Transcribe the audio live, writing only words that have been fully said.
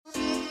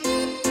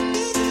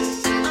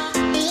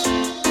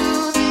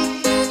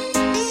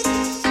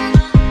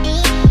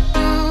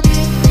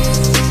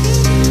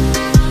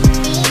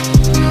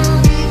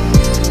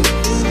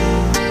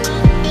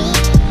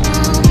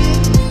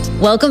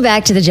Welcome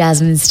back to the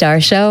Jasmine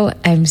Star Show.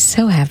 I'm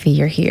so happy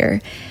you're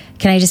here.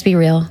 Can I just be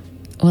real?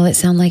 Will it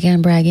sound like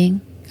I'm bragging?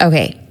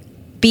 Okay,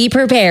 be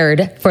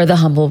prepared for the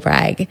humble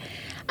brag.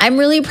 I'm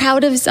really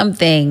proud of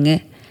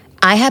something.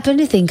 I happen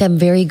to think I'm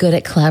very good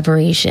at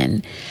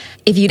collaboration.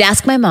 If you'd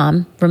ask my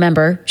mom,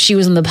 remember, she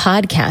was on the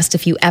podcast a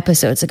few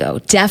episodes ago.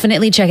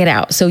 Definitely check it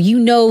out. So you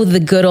know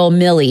the good old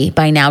Millie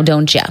by now,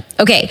 don't you?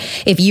 Okay,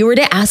 if you were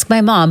to ask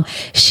my mom,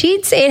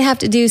 she'd say it'd have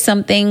to do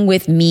something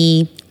with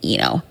me,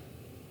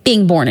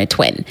 being born a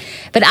twin.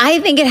 But I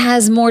think it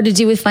has more to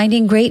do with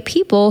finding great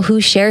people who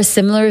share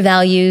similar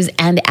values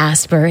and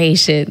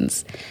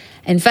aspirations.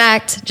 In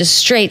fact, just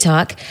straight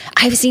talk,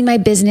 I've seen my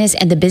business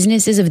and the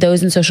businesses of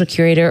those in Social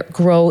Curator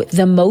grow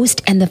the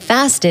most and the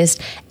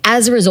fastest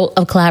as a result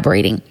of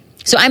collaborating.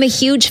 So I'm a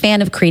huge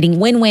fan of creating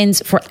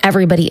win-wins for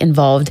everybody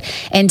involved.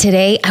 And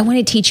today I want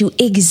to teach you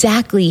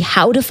exactly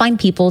how to find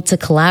people to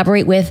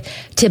collaborate with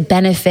to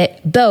benefit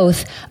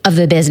both of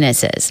the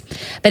businesses.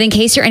 But in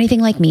case you're anything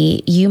like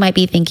me, you might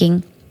be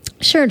thinking,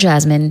 sure,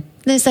 Jasmine,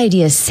 this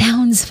idea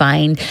sounds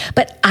fine,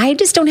 but I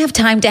just don't have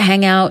time to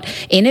hang out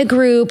in a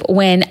group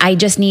when I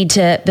just need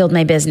to build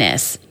my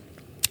business.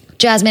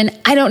 Jasmine,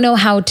 I don't know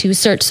how to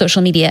search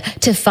social media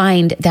to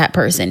find that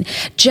person.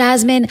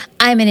 Jasmine,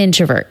 I'm an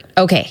introvert.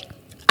 Okay,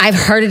 I've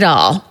heard it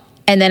all.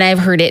 And then I've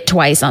heard it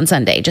twice on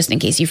Sunday, just in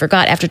case you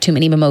forgot after too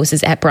many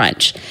mimosas at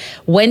brunch.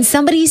 When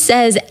somebody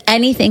says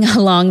anything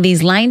along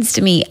these lines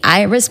to me,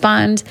 I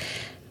respond,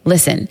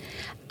 listen,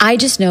 I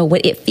just know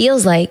what it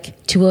feels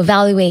like to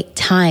evaluate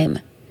time.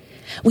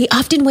 We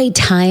often weigh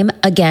time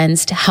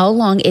against how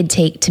long it'd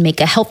take to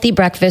make a healthy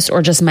breakfast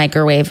or just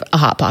microwave a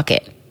Hot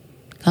Pocket.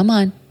 Come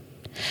on.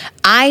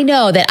 I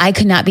know that I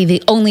could not be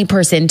the only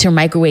person to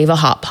microwave a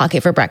Hot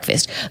Pocket for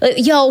breakfast.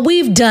 Y'all,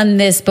 we've done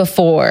this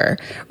before,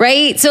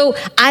 right? So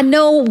I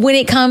know when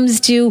it comes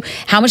to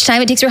how much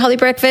time it takes for a healthy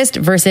breakfast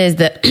versus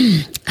the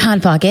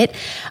Hot Pocket,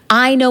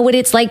 I know what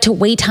it's like to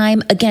weigh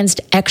time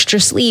against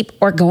extra sleep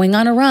or going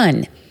on a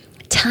run.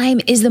 Time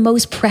is the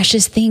most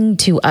precious thing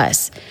to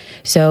us.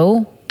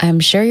 So I'm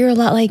sure you're a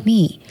lot like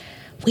me.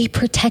 We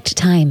protect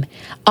time,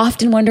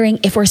 often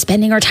wondering if we're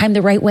spending our time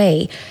the right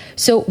way.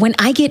 So when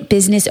I get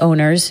business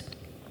owners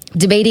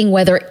debating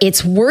whether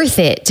it's worth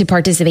it to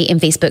participate in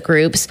Facebook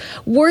groups,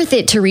 worth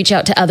it to reach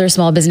out to other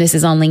small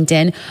businesses on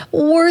LinkedIn,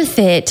 worth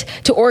it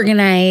to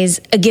organize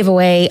a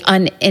giveaway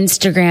on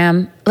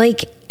Instagram,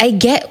 I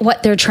get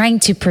what they're trying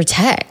to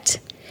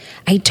protect.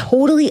 I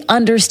totally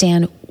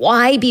understand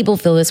why people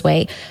feel this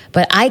way,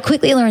 but I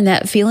quickly learned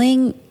that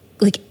feeling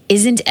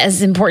isn't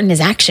as important as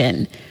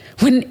action.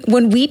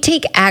 When we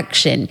take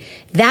action,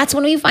 that's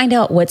when we find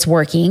out what's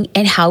working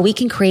and how we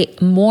can create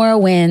more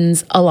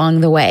wins along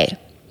the way.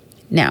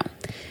 Now,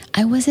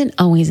 I wasn't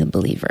always a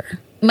believer.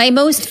 My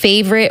most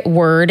favorite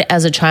word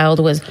as a child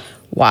was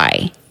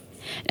why.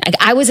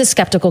 I was a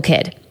skeptical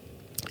kid.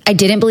 I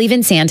didn't believe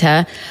in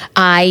Santa.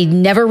 I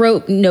never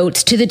wrote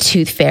notes to the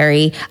tooth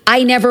fairy.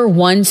 I never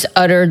once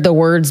uttered the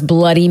words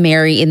Bloody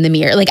Mary in the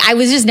mirror. I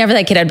was just never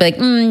that kid. I'd be like,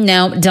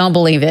 no, don't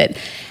believe it.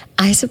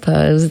 I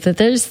suppose that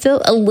there's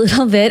still a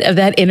little bit of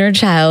that inner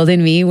child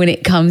in me when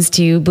it comes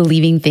to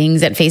believing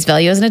things at face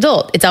value as an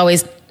adult. It's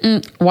always,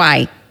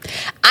 why?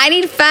 I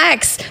need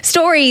facts,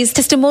 stories,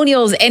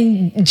 testimonials,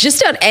 and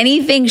just about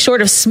anything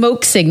short of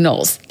smoke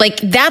signals.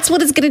 That's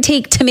what it's going to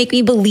take to make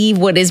me believe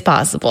what is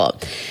possible.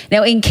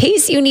 Now, in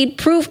case you need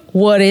proof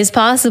what is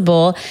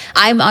possible,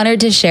 I'm honored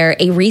to share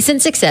a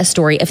recent success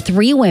story of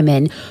 3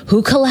 women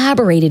who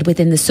collaborated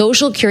within the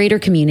Social Curator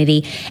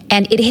community,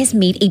 and it has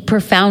made a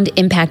profound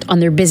impact on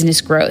their business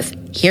growth.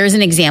 Here's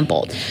an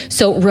example.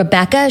 So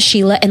Rebecca,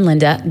 Sheila, and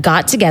Linda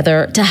got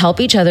together to help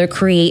each other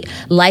create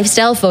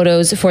lifestyle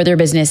photos for their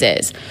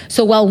businesses.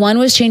 So while one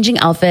was changing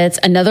outfits,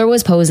 another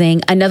was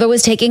posing, another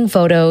was taking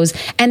photos,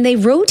 and they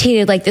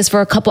rotated like this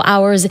for a couple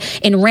hours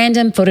in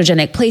random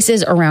photogenic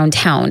places around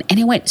town. And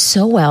it went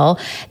so well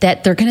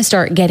that they're going to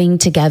start getting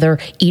together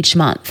each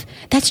month.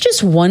 That's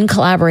just one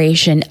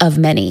collaboration of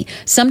many.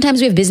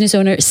 Sometimes we have business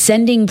owners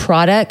sending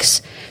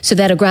products so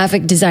that a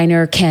graphic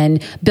designer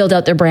can build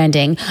out their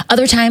branding.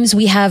 Other times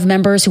we have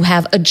members who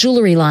have a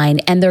jewelry line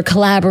and they're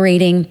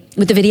collaborating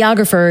with the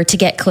videographer to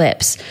get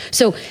clips.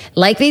 So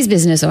like these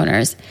business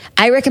owners,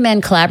 I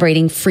recommend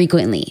collaborating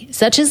frequently,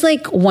 such as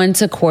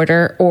once a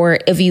quarter, or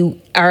if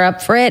you are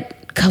up for it,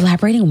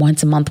 collaborating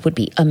once a month would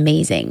be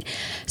amazing.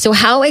 So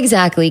how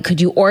exactly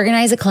could you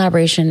organize a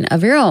collaboration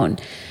of your own?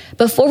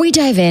 Before we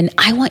dive in,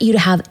 I want you to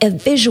have a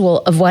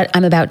visual of what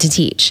I'm about to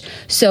teach.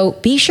 So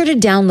be sure to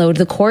download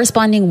the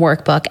corresponding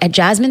workbook at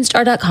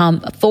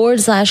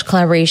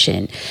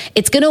jasminestar.com/collaboration.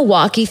 It's going to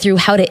walk you through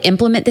how to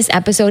implement this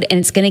episode, and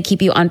it's going to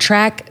keep you on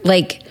track.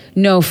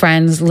 No,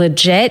 friends,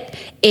 legit.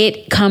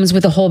 It comes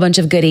with a whole bunch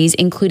of goodies,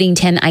 including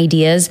 10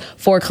 ideas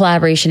for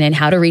collaboration and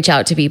how to reach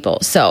out to people.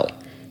 So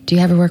do you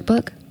have a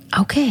workbook?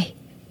 Okay,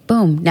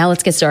 boom. Now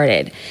let's get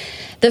started.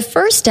 The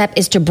first step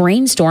is to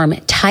brainstorm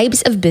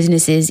types of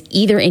businesses,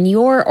 either in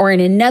your or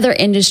in another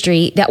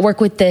industry, that work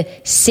with the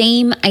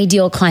same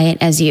ideal client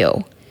as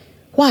you.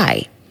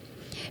 Why?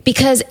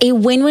 because a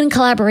win-win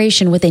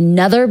collaboration with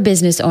another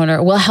business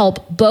owner will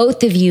help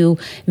both of you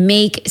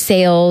make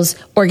sales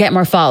or get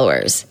more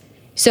followers.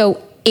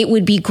 So it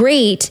would be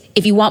great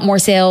if you want more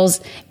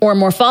sales or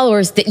more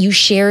followers that you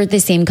share the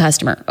same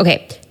customer.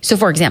 Okay, so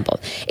for example,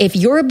 if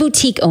you're a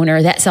boutique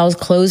owner that sells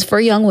clothes for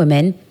young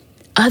women,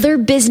 other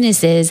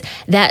businesses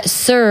that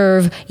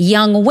serve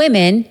young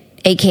women,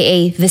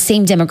 AKA the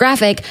same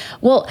demographic,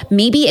 well,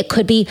 maybe it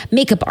could be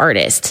makeup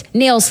artists,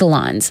 nail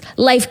salons,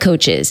 life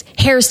coaches,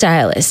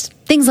 hairstylists,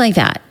 things like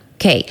that.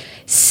 Okay,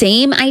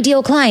 same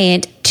ideal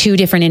client, two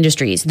different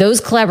industries.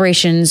 Those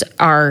collaborations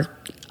are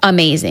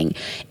amazing.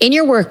 In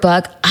your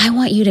workbook, I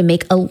want you to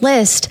make a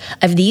list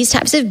of these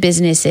types of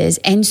businesses,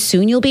 and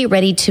soon you'll be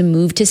ready to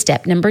move to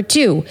step number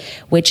 2,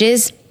 which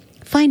is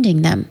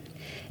finding them.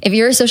 If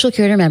you're a Social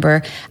Curator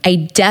member,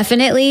 I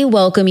definitely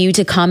welcome you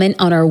to comment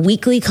on our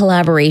weekly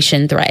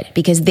collaboration thread,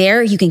 because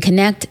there you can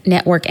connect,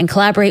 network, and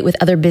collaborate with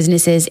other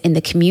businesses in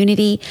the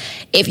community.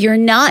 If you're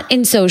not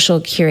in Social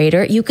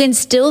Curator, you can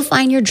still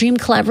find your dream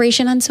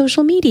collaboration on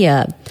social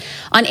media.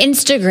 On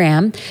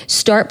Instagram,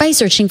 start by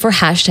searching for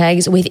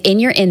hashtags within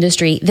your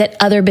industry that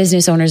other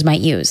business owners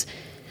might use.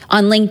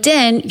 On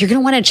LinkedIn, you're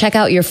going to want to check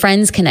out your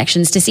friends'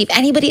 connections to see if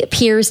anybody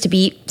appears to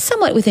be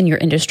somewhat within your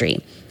industry.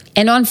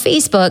 And on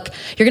Facebook,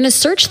 you're going to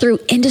search through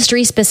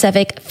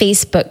industry-specific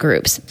Facebook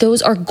groups.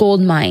 Those are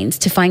gold mines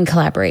to find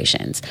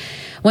collaborations.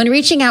 When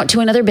reaching out to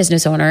another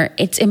business owner,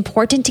 it's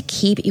important to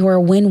keep your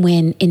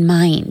win-win in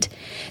mind.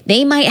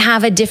 They might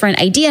have a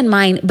different idea in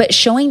mind, but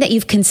showing that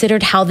you've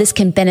considered how this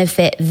can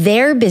benefit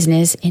their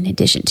business in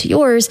addition to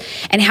yours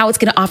and how it's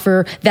going to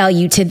offer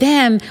value to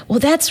them, well,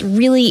 that's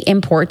really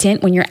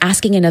important when you're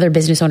asking another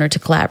business owner to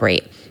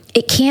collaborate.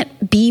 It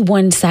can't be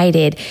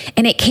one-sided,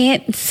 and it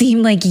can't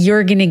seem like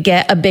you're going to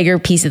get a bigger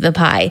piece of the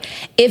pie.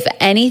 If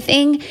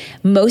anything,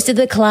 most of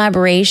the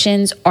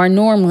collaborations are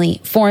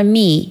normally, for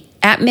me,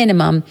 at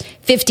minimum,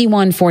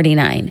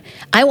 $51.49.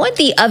 I want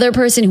the other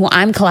person who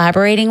I'm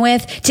collaborating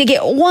with to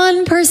get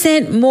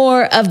 1%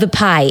 more of the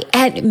pie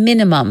at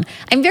minimum.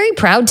 I'm very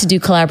proud to do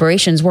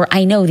collaborations where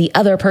I know the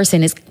other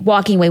person is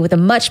walking away with a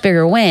much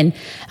bigger win,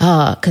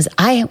 because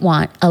I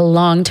want a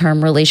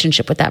long-term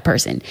relationship with that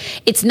person.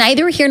 It's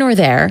neither here nor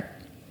there,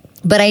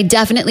 but I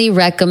definitely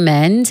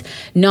recommend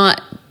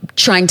not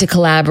trying to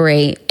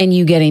collaborate and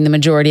you getting the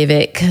majority of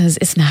it, because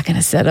it's not going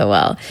to settle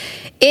well.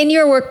 In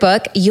your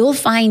workbook, you'll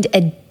find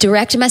a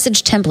direct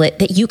message template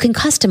that you can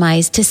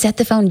customize to set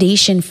the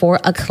foundation for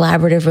a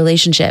collaborative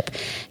relationship.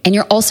 And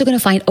you're also going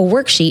to find a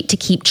worksheet to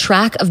keep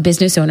track of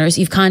business owners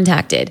you've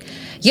contacted.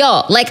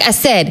 Y'all, like I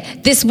said,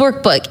 this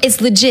workbook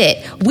is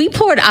legit. We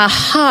poured our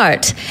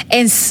heart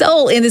and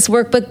soul in this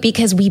workbook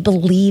because we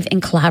believe in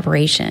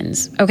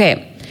collaborations.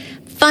 Okay.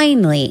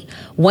 Finally,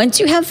 once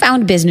you have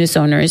found business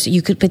owners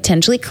you could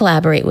potentially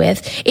collaborate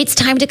with, it's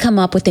time to come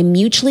up with a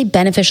mutually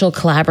beneficial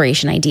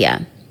collaboration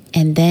idea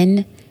and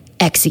then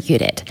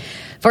execute it.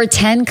 For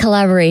 10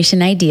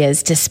 collaboration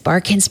ideas to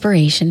spark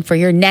inspiration for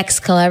your next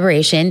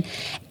collaboration,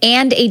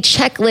 and a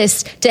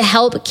checklist to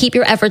help keep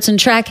your efforts on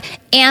track,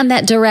 and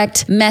that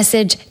direct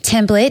message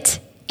template,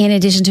 in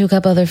addition to a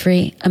couple other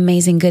free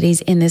amazing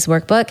goodies in this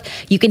workbook,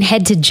 you can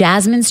head to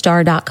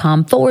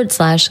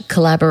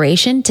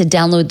jasminestar.com/collaboration to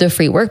download the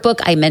free workbook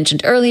I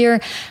mentioned earlier,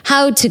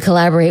 How to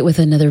Collaborate with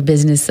Another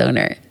Business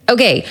Owner.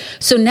 Okay,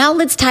 so now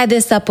let's tie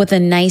this up with a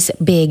nice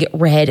big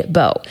red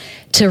bow.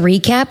 To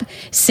recap,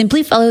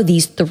 simply follow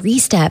these 3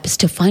 steps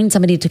to find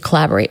somebody to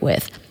collaborate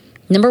with.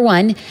 Number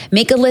 1,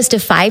 make a list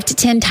of 5 to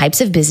 10 types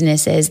of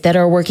businesses that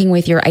are working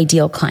with your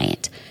ideal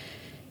client.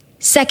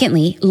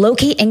 Secondly,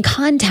 locate and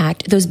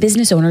contact those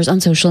business owners on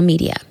social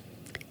media.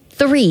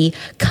 3,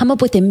 come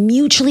up with a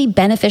mutually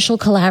beneficial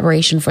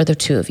collaboration for the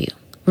two of you.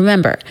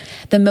 Remember,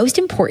 the most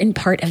important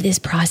part of this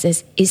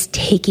process is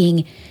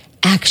taking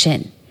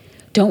action.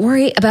 Don't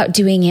worry about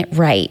doing it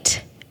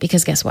right,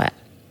 because guess what?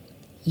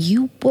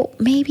 You will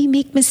maybe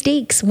make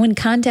mistakes when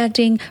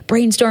contacting,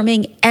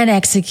 brainstorming, and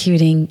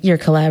executing your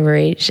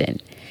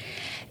collaboration.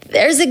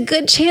 There's a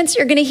good chance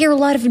you're going to hear a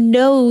lot of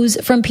no's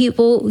from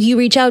people you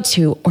reach out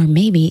to, or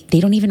maybe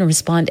they don't even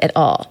respond at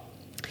all.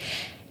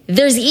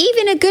 There's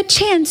even a good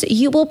chance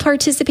you will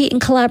participate in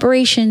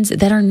collaborations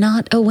that are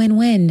not a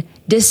win-win,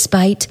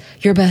 despite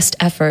your best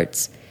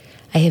efforts.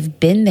 I have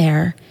been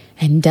there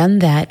and done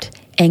that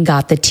and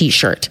got the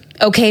t-shirt.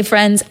 Okay,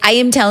 friends, I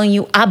am telling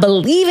you, I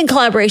believe in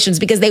collaborations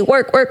because they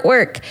work.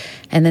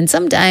 And then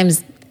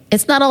sometimes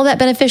it's not all that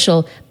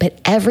beneficial, but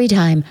every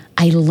time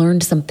I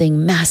learned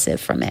something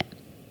massive from it.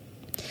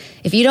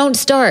 If you don't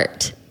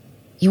start,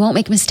 you won't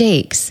make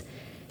mistakes.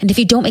 And if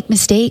you don't make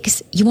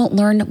mistakes, you won't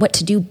learn what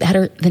to do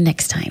better the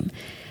next time.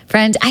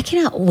 Friends, I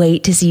cannot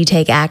wait to see you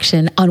take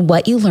action on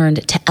what you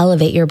learned to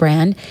elevate your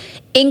brand,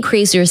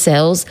 increase your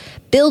sales,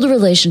 build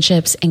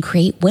relationships, and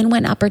create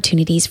win-win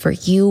opportunities for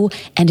you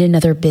and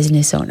another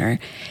business owner.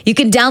 You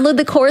can download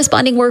the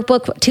corresponding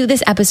workbook to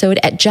this episode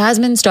at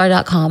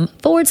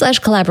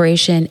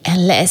jasminestar.com/collaboration,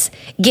 and let's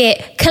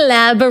get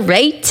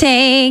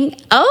collaborating.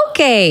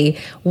 Okay,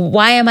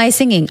 why am I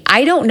singing?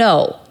 I don't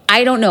know.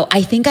 I don't know.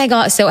 I think I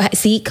got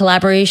see,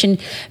 collaboration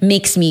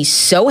makes me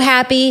so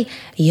happy.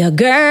 Your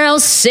girl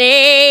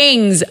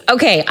sings.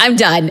 Okay, I'm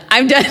done.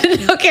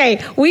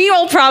 Okay, we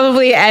will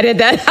probably edit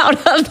that out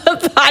of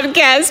the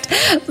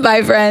podcast.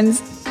 Bye,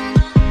 friends.